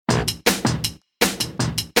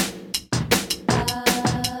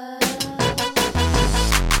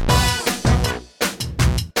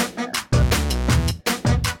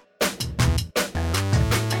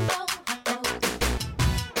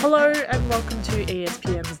welcome to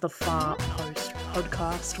ESPN's The Far Post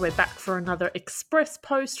podcast. We're back for another express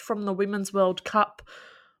post from the Women's World Cup.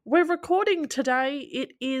 We're recording today.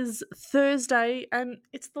 It is Thursday and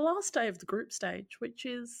it's the last day of the group stage, which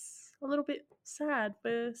is a little bit sad.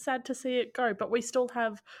 We're sad to see it go, but we still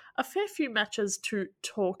have a fair few matches to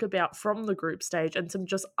talk about from the group stage and some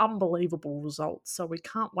just unbelievable results. So we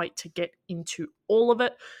can't wait to get into all of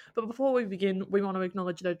it. But before we begin, we want to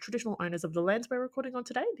acknowledge the traditional owners of the lands we're recording on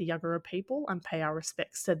today, the Yagara people, and pay our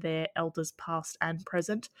respects to their elders past and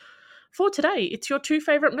present. For today, it's your two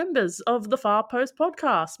favourite members of the Far Post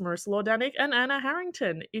podcast, Marissa Lordanic and Anna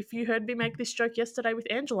Harrington. If you heard me make this joke yesterday with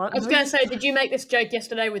Angela... I was going to say, did you make this joke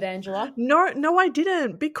yesterday with Angela? No, I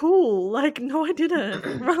didn't. Be cool. No, I didn't.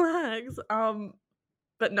 Relax.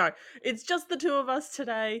 But no, it's just the two of us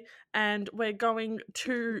today, and we're going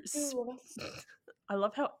to... I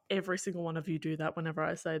love how every single one of you do that whenever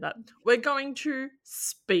I say that. We're going to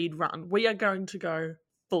speed run. We are going to go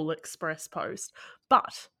full express post.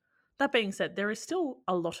 But that being said, there is still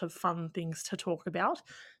a lot of fun things to talk about.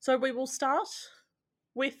 So we will start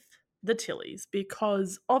with the Tillies,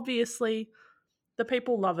 because obviously the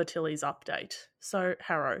people love a Tillies update. So,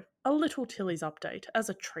 Harrow, a little Tillies update as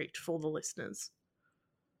a treat for the listeners.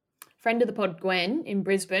 Friend of the pod, Gwen, in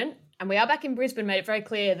Brisbane, and we are back in Brisbane, made it very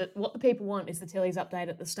clear that what the people want is the Tillies update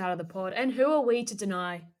at the start of the pod, and who are we to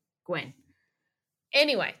deny Gwen?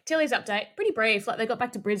 Anyway, Tillies update, pretty brief. They got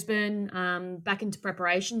back to Brisbane, back into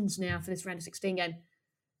preparations now for this round of 16 game.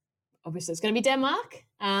 Obviously, it's going to be Denmark,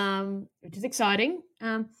 which is exciting.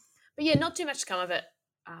 But yeah, not too much to come of it.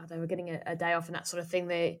 They were getting a day off and that sort of thing.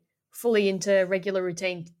 They're fully into regular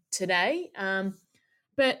routine today.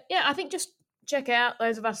 But yeah, I think just check out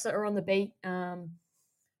those of us that are on the beat. I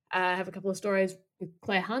have a couple of stories with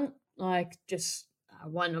Claire Hunt,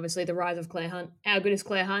 one, obviously, the rise of Claire Hunt. How good is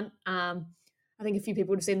Claire Hunt? I think a few people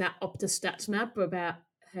would have seen that Opta stats map about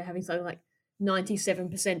her having something like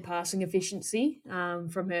 97% passing efficiency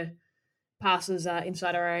from her passes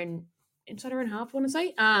inside her own half, I want to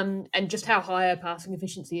say, and just how high her passing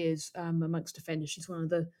efficiency is amongst defenders. She's one of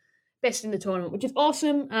the best in the tournament, which is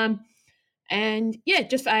awesome. And yeah,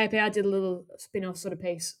 just for AAP, I did a little spin-off sort of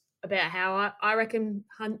piece about how I reckon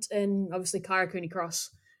Hunt and obviously Kyra Cooney-Cross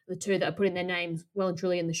are the two that are putting their names well and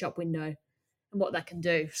truly in the shop window and what that can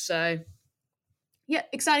do. So yeah,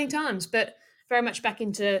 exciting times, but very much back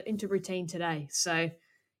into routine today. So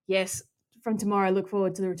yes, from tomorrow, look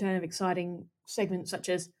forward to the return of exciting segments such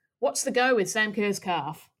as What's the Go with Sam Kerr's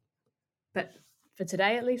calf? But for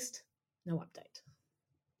today, at least, no update.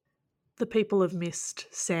 The people have missed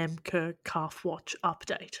Sam Kerr calf watch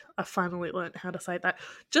update. I finally learned how to say that.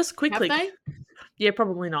 Just quickly. Have they? Yeah,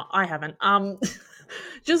 probably not. I haven't.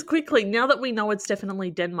 Just quickly, now that we know it's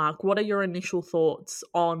definitely Denmark, what are your initial thoughts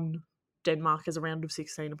on Denmark as a round of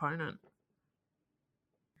 16 opponent?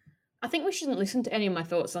 I think we shouldn't listen to any of my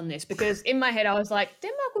thoughts on this, because in my head I was like,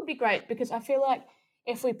 Denmark would be great, because I feel like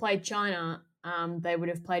if we played China, they would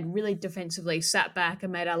have played really defensively, sat back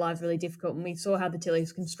and made our lives really difficult, and we saw how the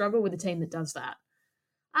Tillies can struggle with a team that does that.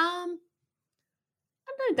 I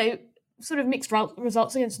don't know, they sort of mixed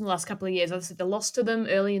results against them the last couple of years. Obviously, the loss to them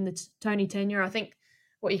early in the Tony tenure. I think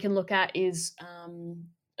what you can look at is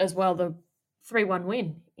as well the 3-1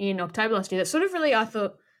 win in October last year. That sort of really, I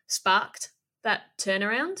thought, sparked that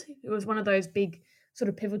turnaround. It was one of those big sort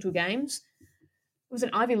of pivotal games. It was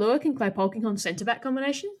an Ivy Luik and Claire Polkinghorne centre-back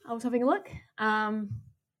combination. I was having a look.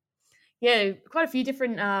 Yeah, quite a few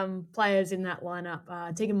different players in that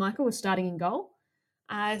lineup. Tegan Michael was starting in goal.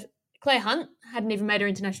 Claire Hunt hadn't even made her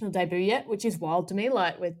international debut yet, which is wild to me.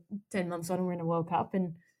 We're 10 months on and we're in a World Cup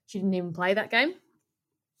and she didn't even play that game.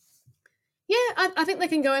 Yeah, I think they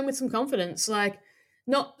can go in with some confidence.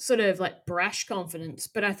 Not sort of brash confidence,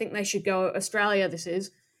 but I think they should go, Australia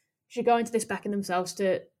should go into this backing themselves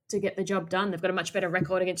to get the job done. They've got a much better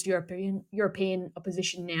record against European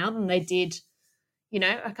opposition now than they did,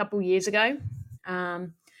 a couple of years ago.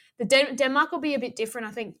 Denmark will be a bit different,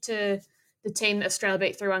 I think, to the team that Australia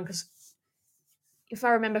beat 3-1, because if I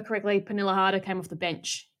remember correctly, Pernilla Harder came off the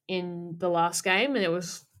bench in the last game and it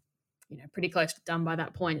was, pretty close to done by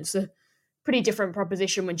that point. It's a pretty different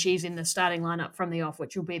proposition when she's in the starting lineup from the off,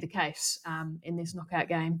 which will be the case in this knockout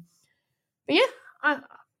game. But yeah,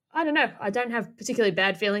 I don't know. I don't have particularly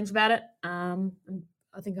bad feelings about it. I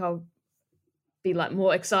think I'll be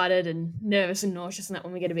more excited and nervous and nauseous and that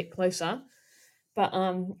when we get a bit closer. But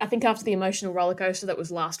I think after the emotional roller coaster that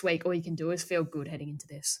was last week, all you can do is feel good heading into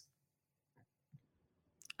this.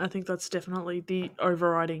 I think that's definitely the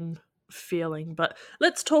overriding feeling. But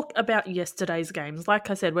let's talk about yesterday's games. Like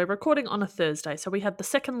I said, we're recording on a Thursday, so we had the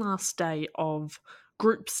second last day of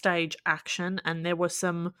group stage action, and there were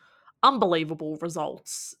some unbelievable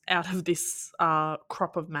results out of this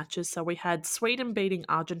crop of matches. So we had Sweden beating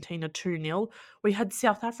Argentina 2-0. We had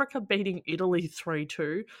South Africa beating Italy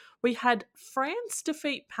 3-2. We had France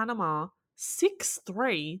defeat Panama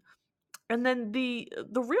 6-3. And then the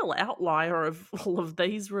real outlier of all of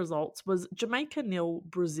these results was Jamaica 0,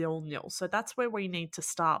 Brazil 0. So that's where we need to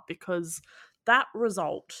start, because that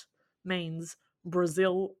result means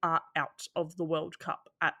Brazil are out of the World Cup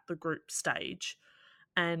at the group stage.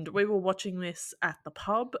 And we were watching this at the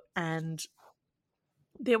pub, and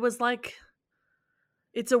there was like,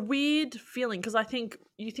 it's a weird feeling, because I think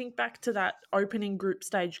you think back to that opening group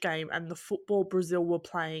stage game and the football Brazil were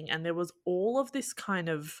playing, and there was all of this kind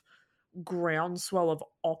of groundswell of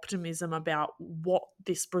optimism about what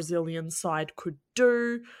this Brazilian side could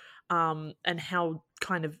do, and how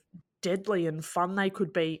kind of deadly and fun they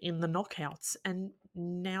could be in the knockouts. And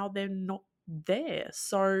now they're not there.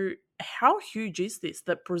 So how huge is this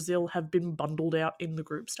that Brazil have been bundled out in the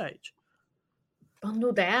group stage?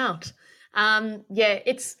 Bundled out. Yeah,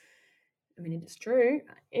 it's true.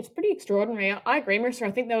 It's pretty extraordinary. I agree, Marissa.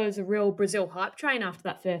 I think there was a real Brazil hype train after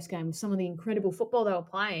that first game with some of the incredible football they were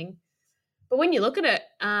playing. But when you look at it,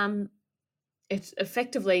 it's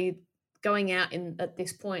effectively going out at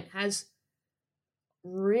this point has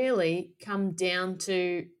really come down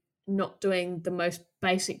to not doing the most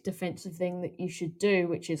basic defensive thing that you should do,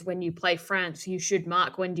 which is when you play France, you should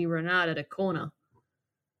mark Wendy Renard at a corner.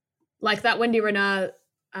 Like that Wendy Renard,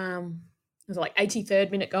 was it like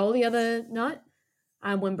 83rd minute goal the other night?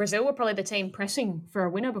 When Brazil were probably the team pressing for a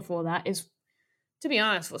winner before that is, to be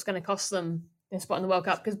honest, what's going to cost them their spot in the World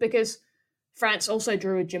Cup. Because France also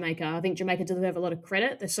drew with Jamaica. I think Jamaica deserve a lot of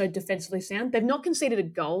credit. They're so defensively sound. They've not conceded a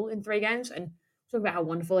goal in 3 games, and we'll talk about how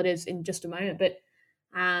wonderful it is in just a moment. But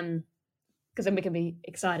because then we can be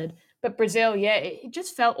excited. But Brazil, yeah, it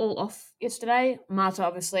just felt all off yesterday. Marta,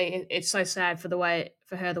 obviously, it's so sad for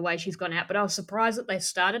her the way she's gone out. But I was surprised that they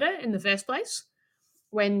started her in the first place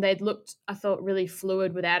when they'd looked, I thought, really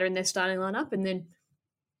fluid without her in their starting lineup. And then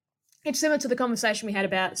it's similar to the conversation we had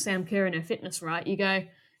about Sam Kerr and her fitness, right? You go,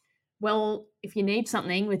 well, if you need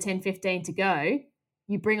something with 10-15 to go,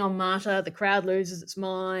 you bring on Marta, the crowd loses its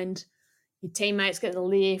mind, your teammates get the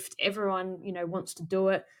lift, everyone, wants to do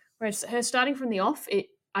it. Whereas her starting from the off,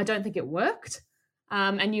 I don't think it worked.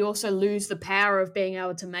 And you also lose the power of being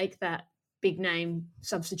able to make that big name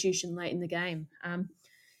substitution late in the game.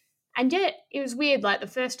 And yet it was weird. Like the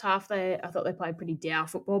first half, I thought they played pretty dour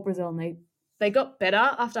football, Brazil, and they got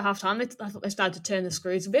better after half time. I thought they started to turn the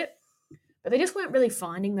screws a bit, but they just weren't really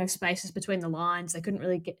finding those spaces between the lines. They couldn't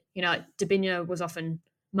really get, Debinha was often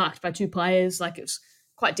marked by 2 players. Like it was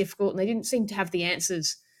quite difficult, and they didn't seem to have the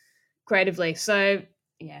answers creatively. So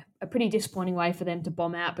yeah, a pretty disappointing way for them to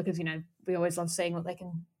bomb out, because, we always love seeing what they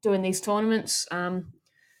can do in these tournaments.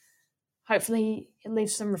 Hopefully it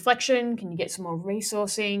leaves some reflection. Can you get some more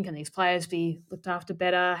resourcing? Can these players be looked after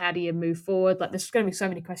better? How do you move forward? Like there's going to be so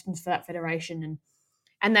many questions for that federation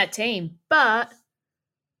and that team. But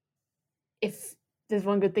if there's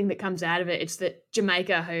one good thing that comes out of it, it's that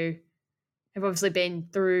Jamaica, who have obviously been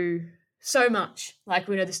through so much, like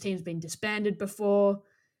we know this team's been disbanded before,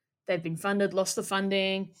 they've been funded, lost the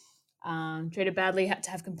funding, treated badly, had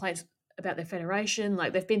to have complaints about their federation.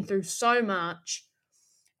 Like they've been through so much,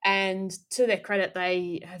 and to their credit,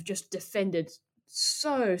 they have just defended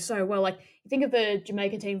so well. Like you think of the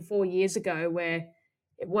Jamaica team 4 years ago, where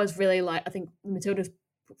it was really like, I think the Matildas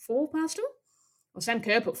put 4 past them, or Sam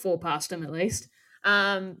Kerr put 4 past them at least.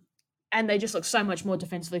 And they just look so much more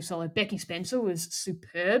defensively solid. Becky Spencer was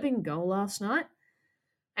superb in goal last night.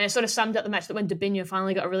 And it sort of summed up the match that when Debinha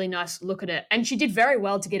finally got a really nice look at it, and she did very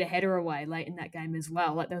well to get a header away late in that game as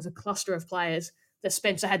well. Like there was a cluster of players that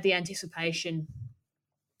Spencer had the anticipation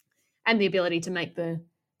and the ability to make the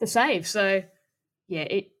save. So yeah,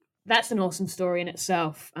 that's an awesome story in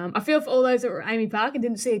itself. I feel for all those that were at Amy Park and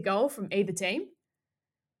didn't see a goal from either team,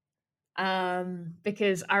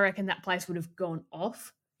 because I reckon that place would have gone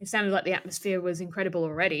off. It sounded like the atmosphere was incredible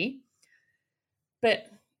already. But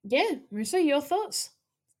yeah, Marissa, your thoughts?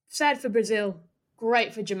 Sad for Brazil,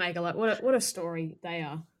 great for Jamaica. Like what a story they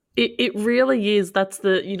are. It really is. That's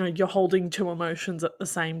the, you're holding 2 emotions at the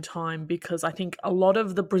same time, because I think a lot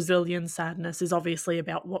of the Brazilian sadness is obviously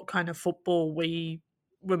about what kind of football we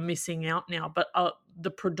were missing out now. But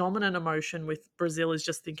the predominant emotion with Brazil is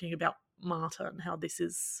just thinking about Marta and how this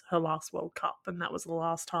is her last World Cup, and that was the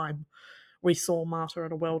last time we saw Marta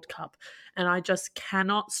at a World Cup. And I just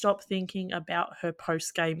cannot stop thinking about her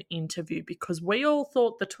post-game interview, because we all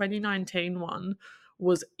thought the 2019 one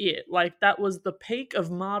was it. Like, that was the peak of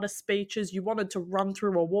Marta speeches. You wanted to run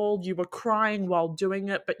through a wall. You were crying while doing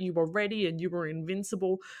it, but you were ready and you were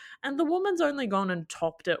invincible. And the woman's only gone and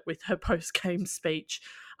topped it with her post-game speech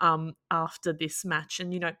after this match.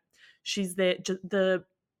 And, she's there,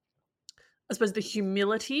 I suppose the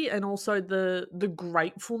humility and also the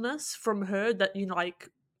gratefulness from her that, like,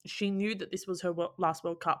 she knew that this was her last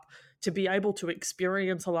World Cup. To be able to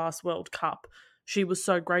experience a last World Cup, she was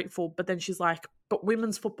so grateful. But then she's like, but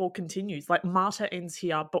women's football continues. Like, Marta ends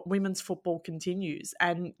here, but women's football continues.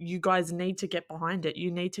 And you guys need to get behind it.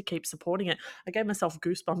 You need to keep supporting it. I gave myself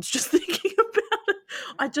goosebumps just thinking about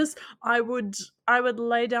it. I would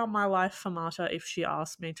lay down my life for Marta if she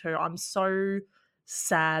asked me to. I'm so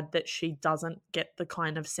sad that she doesn't get the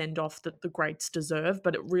kind of send off that the greats deserve,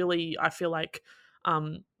 but it really, I feel like,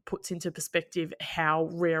 puts into perspective how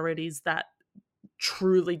rare it is that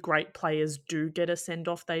truly great players do get a send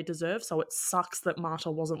off they deserve. So it sucks that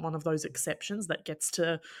Marta wasn't one of those exceptions that gets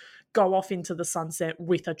to go off into the sunset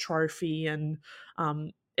with a trophy and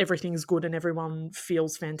everything's good and everyone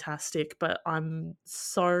feels fantastic. But I'm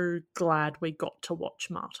so glad we got to watch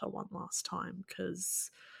Marta one last time,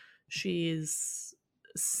 because she is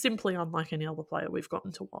simply unlike any other player we've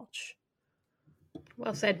gotten to watch.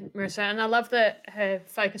 Well said, Marissa. And I love that her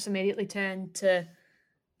focus immediately turned to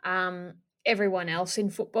everyone else in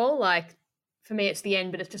football. Like, for me, it's the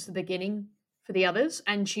end, but it's just the beginning for the others.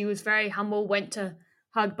 And she was very humble, went to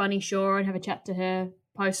hug Bunny Shaw and have a chat to her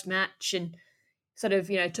post-match, and sort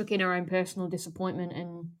of, took in her own personal disappointment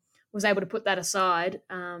and was able to put that aside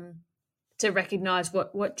to recognise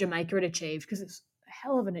what Jamaica had achieved, because it's a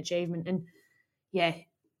hell of an achievement. And yeah,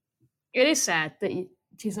 it is sad that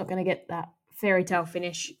she's not going to get that fairy tale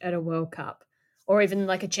finish at a World Cup, or even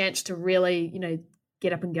like a chance to really,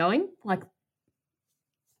 get up and going. Like,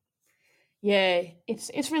 yeah,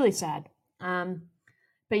 it's really sad.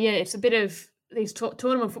 But yeah, it's a bit of these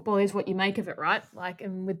tournament football is what you make of it, right? Like,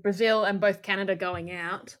 and with Brazil and both Canada going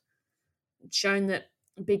out, it's shown that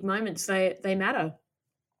big moments they matter.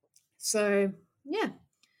 So yeah,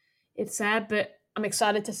 it's sad, but I'm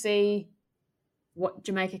excited to see what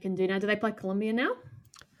Jamaica can do now. Do they play Colombia now?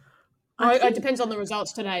 It depends on the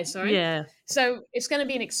results today, sorry. Yeah. So it's going to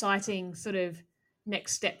be an exciting sort of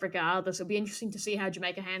next step regardless. It'll be interesting to see how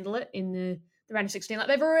Jamaica handle it in the round of 16. Like,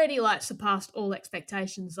 they've already surpassed all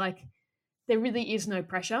expectations. Like, there really is no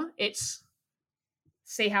pressure. It's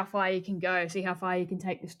see how far you can go, see how far you can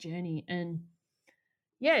take this journey. And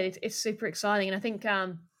yeah, it's super exciting. And I think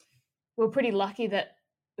we're pretty lucky that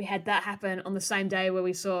we had that happen on the same day where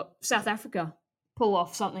we saw South Africa pull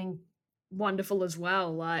off something wonderful as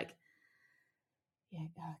well. Like, yeah,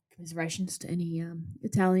 commiserations to any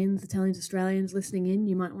Italians, Australians listening in.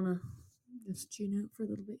 You might want to just tune out for a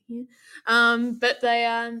little bit here. But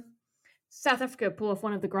they South Africa pull off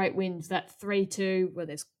one of the great wins, that 3-2, where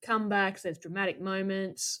there's comebacks, there's dramatic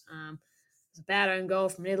moments, there's a bad own goal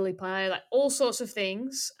from an Italy player, like all sorts of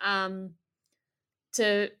things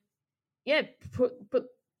to put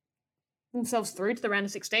themselves through to the round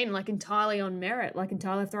of 16, like entirely on merit, like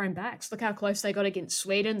entirely off their own backs. Look how close they got against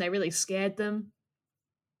Sweden. They really scared them.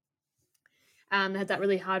 They had that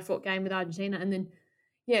really hard-fought game with Argentina. And then,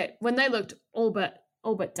 yeah, when they looked all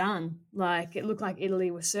but done, like, it looked like Italy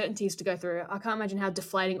was certainties to go through. I can't imagine how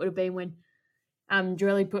deflating it would have been when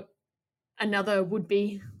Jorelli put another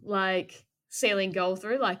would-be, like, ceiling goal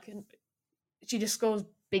through. Like, she just scores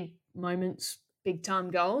big moments, big-time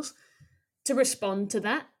goals. To respond to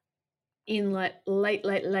that in, like,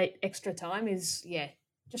 late extra time is, yeah,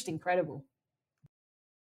 just incredible.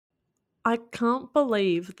 I can't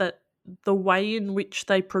believe that the way in which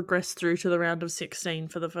they progressed through to the round of 16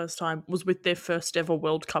 for the first time was with their first ever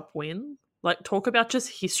World Cup win. Like, talk about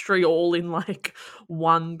just history all in, like,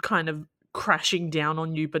 one kind of crashing down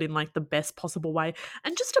on you, but in, like, the best possible way.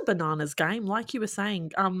 And just a bananas game, like you were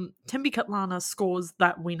saying. Thembi Kgatlana scores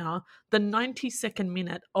that winner the 92nd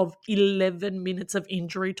minute of 11 minutes of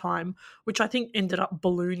injury time, which I think ended up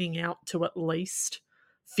ballooning out to at least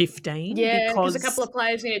 15. Yeah, because a couple of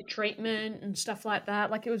players needed treatment and stuff like that.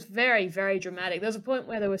 Like, it was very, very dramatic. There was a point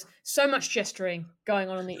where there was so much gesturing going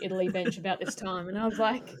on the Italy bench about this time, and I was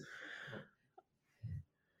like,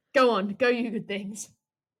 go on, go you good things.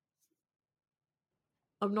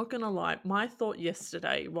 I'm not going to lie. My thought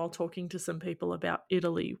yesterday while talking to some people about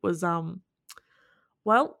Italy was,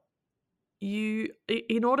 well,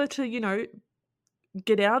 in order to,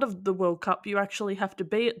 get out of the World Cup, you actually have to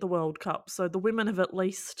be at the World Cup. So the women have at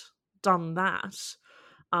least done that,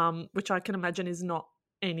 which I can imagine is not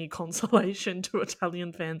any consolation to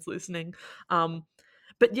Italian fans listening.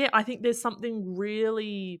 But yeah, I think there's something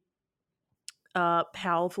really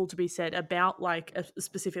powerful to be said about like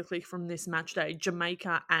specifically from this match day,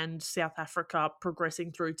 Jamaica and South Africa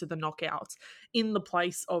progressing through to the knockouts in the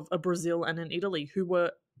place of a Brazil and an Italy who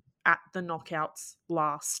were at the knockouts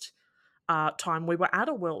last time we were at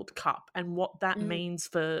a World Cup, and what that means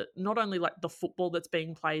for not only like the football that's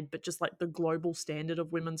being played, but just like the global standard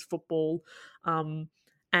of women's football,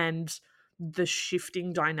 and the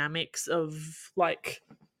shifting dynamics of like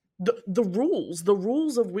the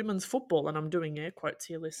rules of women's football, and I'm doing air quotes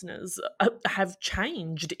here, listeners, have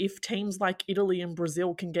changed if teams like Italy and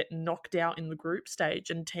Brazil can get knocked out in the group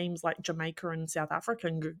stage, and teams like Jamaica and South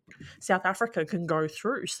Africa can go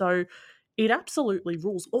through. So it absolutely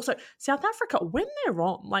rules. Also, South Africa, when they're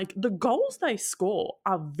on, like the goals they score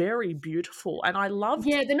are very beautiful, and I love.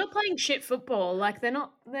 Yeah, they're not playing shit football. Like they're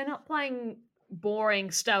not playing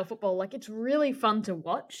boring style football. Like it's really fun to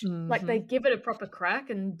watch. Like they give it a proper crack,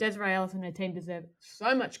 and Desiree Ellis and her team deserve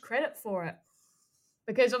so much credit for it.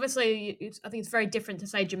 Because obviously, I think it's very different to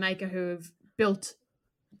say Jamaica, who have built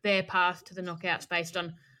their path to the knockouts based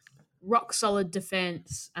on rock solid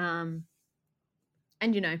defense. And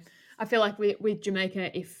I feel like with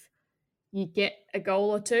Jamaica, if you get a goal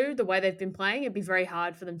or two, the way they've been playing, it'd be very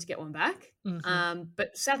hard for them to get one back.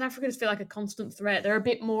 But South Africans feel like a constant threat. They're a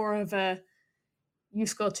bit more of a you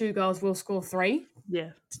score 2 goals, we'll score 3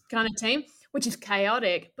 kind of team, which is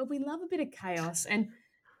chaotic. But we love a bit of chaos. And,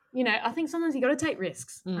 I think sometimes you got to take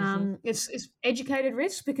risks. It's educated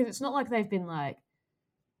risks because it's not like they've been like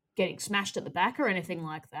getting smashed at the back or anything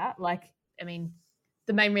like that. Like, I mean,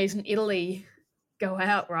 the main reason Italy go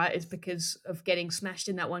out, right, is because of getting smashed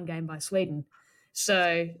in that one game by Sweden.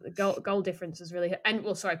 So the goal difference is really, and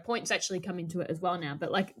points actually come into it as well now.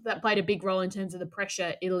 But like that played a big role in terms of the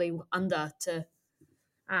pressure Italy were under to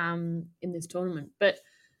in this tournament. But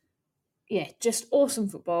yeah, just awesome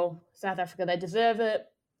football. South Africa, they deserve it.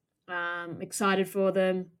 Excited for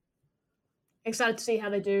them. Excited to see how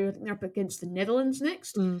they do. I think they're up against the Netherlands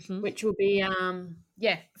next, which will be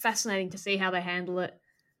fascinating to see how they handle it.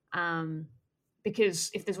 Because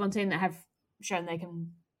if there's one team that have shown they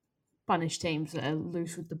can punish teams that are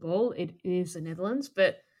loose with the ball, it is the Netherlands.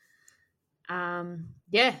 But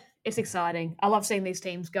it's exciting. I love seeing these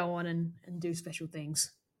teams go on and do special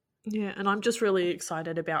things. Yeah, and I'm just really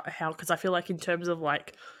excited about how, because I feel like in terms of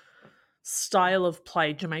like style of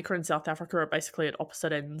play, Jamaica and South Africa are basically at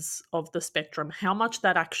opposite ends of the spectrum. How much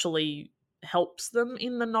that actually helps them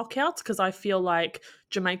in the knockouts, because I feel like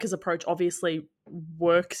Jamaica's approach obviously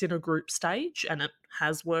works in a group stage, and it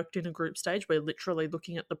has worked in a group stage. We're literally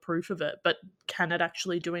looking at the proof of it, but can it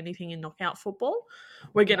actually do anything in knockout football?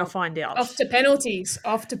 We're going to find out. Off to penalties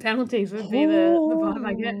would be the vibe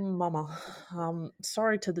I get. Mama.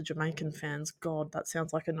 Sorry to the Jamaican fans. God, that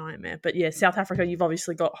sounds like a nightmare. But yeah, South Africa, you've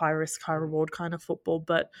obviously got high risk, high reward kind of football.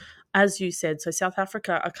 But as you said, so South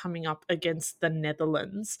Africa are coming up against the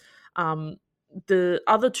Netherlands. The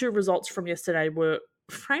other 2 results from yesterday were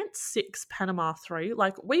France 6, Panama 3.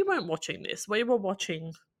 Like, we weren't watching this. We were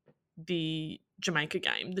watching the Jamaica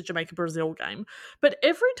game, the Jamaica-Brazil game. But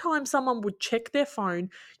every time someone would check their phone,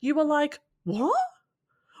 you were like, what?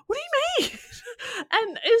 What do you mean?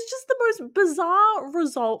 And it's just the most bizarre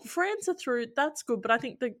result. France are through. That's good. But I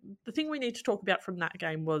think the thing we need to talk about from that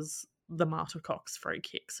game was the Marta Cox free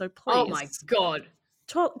kick. So please. Oh, my God.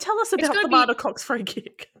 Tell us about the Marta Cox free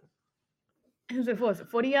kick. What was it,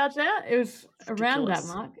 40 yards out? It was around that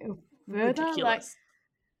mark. Further. Like,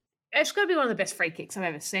 it's got to be one of the best free kicks I've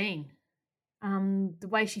ever seen. The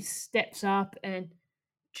way she steps up and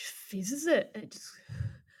just fizzes it.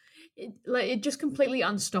 It's just completely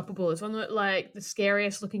unstoppable. It's one of the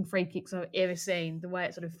scariest looking free kicks I've ever seen. The way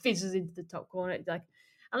it sort of fizzes into the top corner. Like,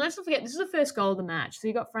 and let's not forget, this is the first goal of the match. So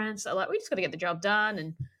you got France that we just got to get the job done,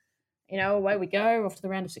 and away we go off to the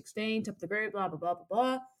round of 16, top of the group, blah blah blah blah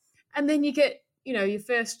blah. And then you get your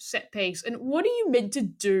first set piece. And what are you meant to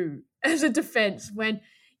do as a defense when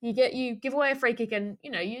you give away a free kick and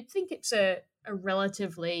you'd think it's a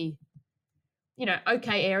relatively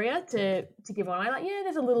okay area to give away. Like, yeah,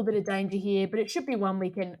 there's a little bit of danger here, but it should be one we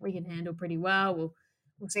can handle pretty well.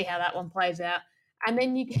 We'll see how that one plays out. And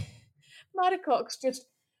then you get Marta Cox just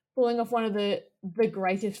pulling off one of the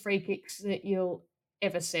greatest free kicks that you'll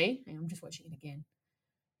ever see. Hang on, I'm just watching it again,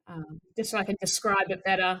 just so I can describe it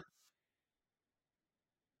better.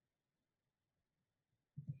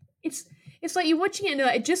 It's like you're watching it and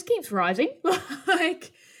it just keeps rising.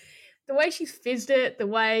 Like the way she's fizzed it, the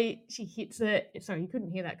way she hits it. Sorry, you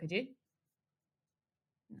couldn't hear that, could you?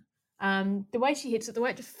 The way she hits it, the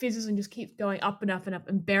way it just fizzes and just keeps going up and up and up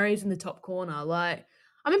and buries in the top corner. Like,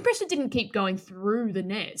 I'm impressed it didn't keep going through the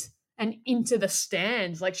net and into the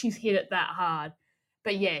stands. Like, she's hit it that hard.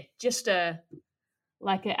 But yeah, just a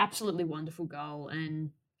like an absolutely wonderful goal. And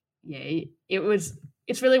yeah,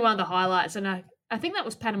 it's really one of the highlights. And I think that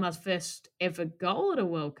was Panama's first ever goal at a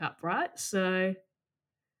World Cup, right? So,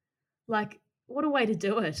 like, what a way to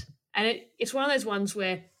do it. And it's one of those ones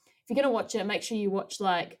where if you're going to watch it, make sure you watch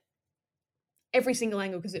like every single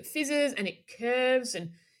angle because it fizzes and it curves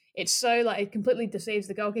and it's so like it completely deceives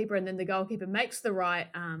the goalkeeper and then the goalkeeper makes the right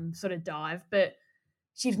sort of dive, but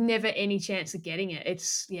she's never any chance of getting it.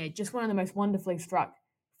 It's just one of the most wonderfully struck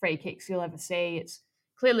free kicks you'll ever see. It's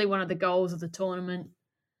clearly one of the goals of the tournament.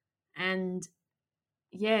 And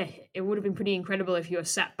yeah, it would have been pretty incredible if you were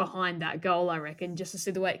sat behind that goal, I reckon, just to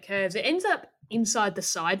see the way it curves. It ends up inside the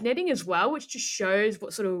side netting as well, which just shows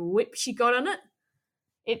what sort of whip she got on it.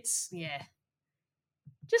 It's,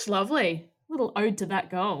 just lovely. Little ode to that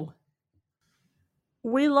goal.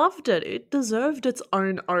 We loved it. It deserved its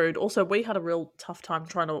own ode. Also, we had a real tough time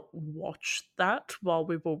trying to watch that while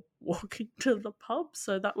we were walking to the pub.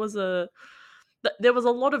 So that was there was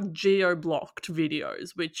a lot of geo-blocked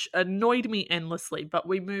videos, which annoyed me endlessly, but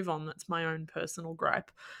we move on. That's my own personal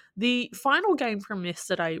gripe. The final game from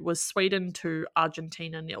yesterday was Sweden 2,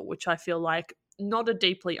 Argentina 0, which I feel like not a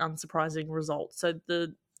deeply unsurprising result. So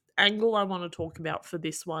the angle I want to talk about for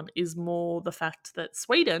this one is more the fact that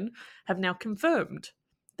Sweden have now confirmed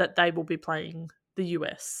that they will be playing the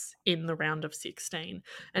US in the round of 16.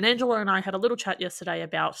 And Angela and I had a little chat yesterday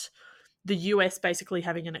about the US basically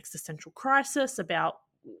having an existential crisis about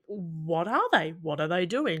what are they? What are they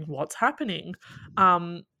doing? What's happening?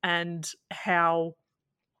 And how,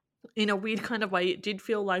 in a weird kind of way, it did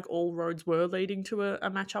feel like all roads were leading to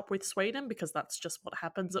a matchup with Sweden because that's just what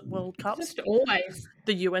happens at World Cups. Just always.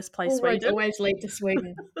 The US play All roads Sweden. always lead to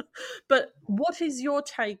Sweden. But what is your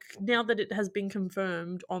take, now that it has been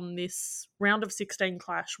confirmed, on this round of 16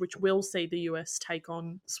 clash, which will see the US take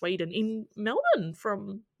on Sweden in Melbourne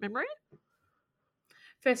from memory?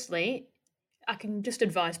 Firstly, I can just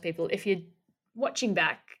advise people, if you're watching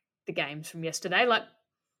back the games from yesterday, like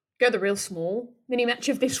go the real small mini match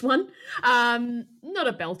of this one. Not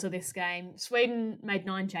a belter this game. Sweden made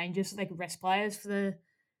 9 changes so they could rest players for the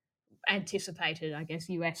anticipated, I guess,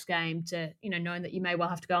 US game to, knowing that you may well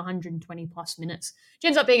have to go 120 plus minutes. It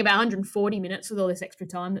ends up being about 140 minutes with all this extra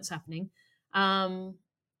time that's happening. So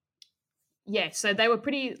they were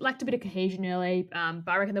lacked a bit of cohesion early, but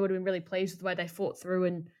I reckon they would have been really pleased with the way they fought through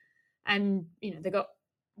and they got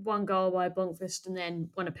 1 goal by Blomqvist and then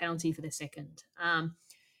won a penalty for their second.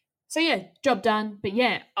 Job done. But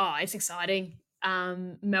it's exciting.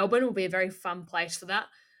 Melbourne will be a very fun place for that.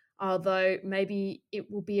 Although maybe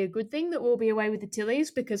it will be a good thing that we'll be away with the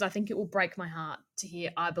Tillies because I think it will break my heart to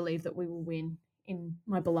hear I believe that we will win in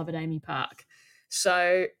my beloved Amy Park.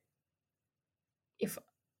 So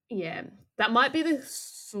that might be the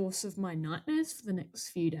source of my nightmares for the next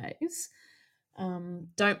few days.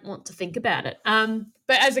 Don't want to think about it.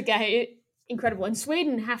 But as a gay, incredible. And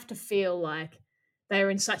Sweden have to feel like they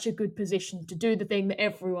are in such a good position to do the thing that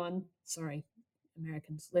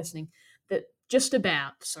Americans listening, that just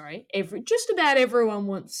about everyone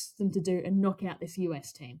wants them to do and knock out this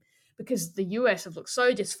US team because the US have looked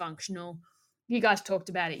so dysfunctional. You guys talked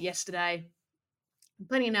about it yesterday.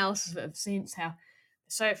 Plenty of analysis of since how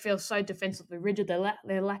it feels so defensively rigid.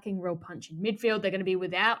 They're lacking real punch in midfield. They're going to be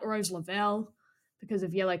without Rose Lavelle because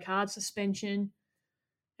of yellow card suspension.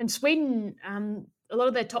 And Sweden, a lot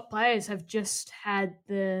of their top players have just had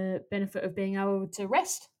the benefit of being able to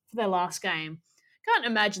rest for their last game. Can't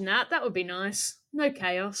imagine that. That would be nice. No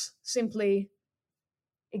chaos, simply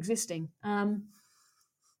existing.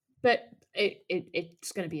 But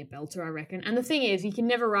it's going to be a belter, I reckon. And the thing is, you can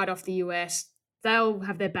never write off the US. They'll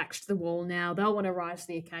have their backs to the wall now. They'll want to rise to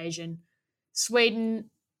the occasion.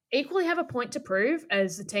 Sweden equally have a point to prove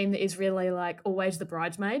as the team that is really like always the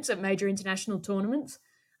bridesmaids at major international tournaments.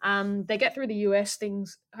 They get through the US,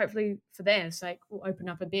 things hopefully for their sake will open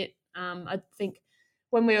up a bit. I think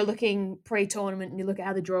when we were looking pre-tournament and you look at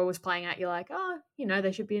how the draw was playing out, you're like,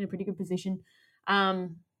 they should be in a pretty good position.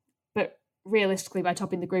 But realistically, by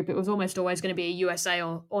topping the group, it was almost always going to be a USA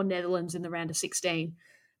or Netherlands in the round of 16.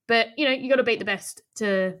 But, you got to beat the best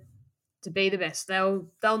to be the best. They'll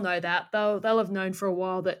know that. They'll have known for a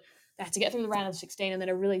while that they had to get through the round of 16 and then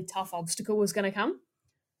a really tough obstacle was going to come.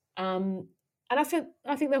 And I think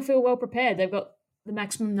they'll feel well prepared. They've got the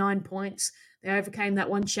maximum 9 points. They overcame that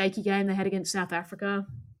one shaky game they had against South Africa.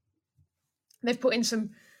 They've put in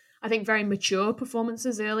some, I think, very mature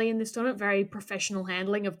performances early in this tournament, very professional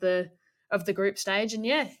handling of the group stage. And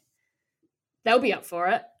they'll be up for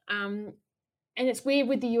it. And it's weird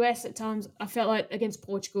with the US at times. I felt like against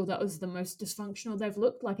Portugal, that was the most dysfunctional they've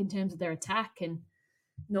looked, like in terms of their attack and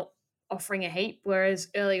not offering a heap, whereas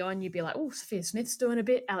early on you'd be like, oh, Sophia Smith's doing a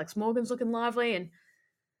bit, Alex Morgan's looking lively, and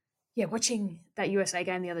yeah, watching that USA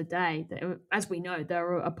game the other day, as we know, they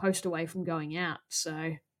were a post away from going out.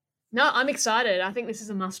 So, no, I'm excited. I think this is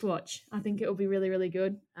a must watch. I think it will be really, really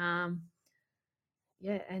good. Yeah,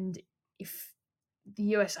 and if the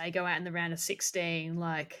USA go out in the round of 16,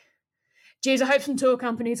 like, geez, I hope some tour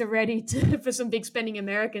companies are ready for some big spending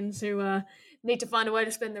Americans who need to find a way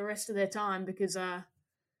to spend the rest of their time because,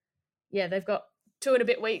 yeah, they've got 2 and a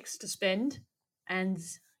bit weeks to spend. And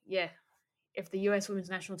yeah, if the US women's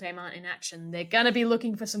national team aren't in action, they're going to be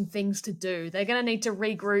looking for some things to do. They're going to need to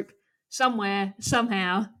regroup somewhere,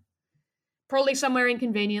 somehow, probably somewhere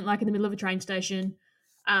inconvenient, like in the middle of a train station.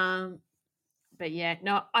 But yeah,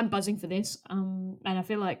 no, I'm buzzing for this. And I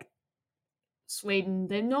feel like Sweden,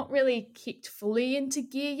 they're not really kicked fully into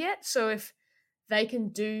gear yet. So if they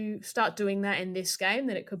can start doing that in this game,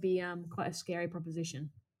 then it could be quite a scary proposition.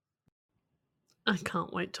 I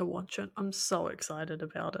can't wait to watch it. I'm so excited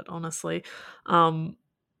about it, honestly. So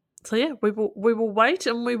yeah, we will wait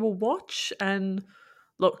and we will watch. And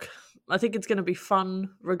look, I think it's going to be fun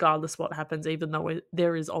regardless what happens, even though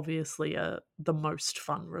there is obviously the most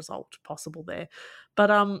fun result possible there. But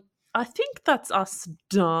I think that's us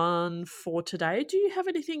done for today. Do you have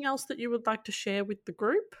anything else that you would like to share with the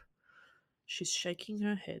group? She's shaking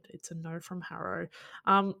her head. It's a no from Harrow.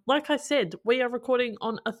 Like I said, we are recording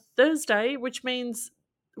on a Thursday, which means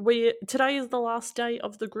today is the last day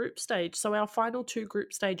of the group stage. So our final 2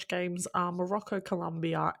 group stage games are Morocco,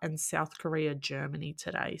 Colombia, and South Korea, Germany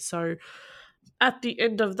today. So at the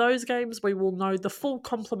end of those games, we will know the full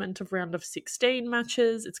complement of round of 16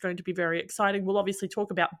 matches. It's going to be very exciting. We'll obviously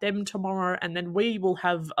talk about them tomorrow, and then we will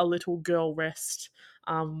have a little girl rest,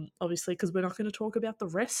 obviously, because we're not going to talk about the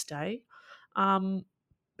rest day.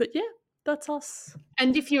 But yeah, that's us.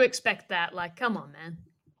 And if you expect that, like, come on, man.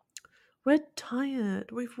 We're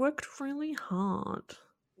tired. We've worked really hard.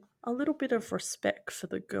 A little bit of respect for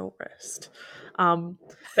the girl rest.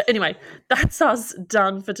 But anyway, that's us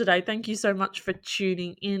done for today. Thank you so much for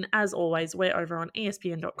tuning in. As always, we're over on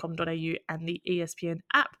espn.com.au and the ESPN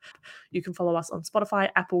app. You can follow us on Spotify,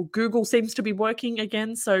 Apple, Google seems to be working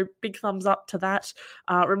again, so big thumbs up to that.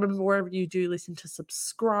 Remember, wherever you do listen, to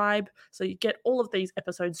subscribe so you get all of these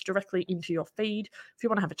episodes directly into your feed. If you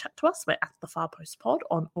want to have a chat to us, we're at the Far Post Pod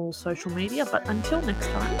on all social media. But until next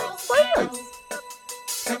time, bye.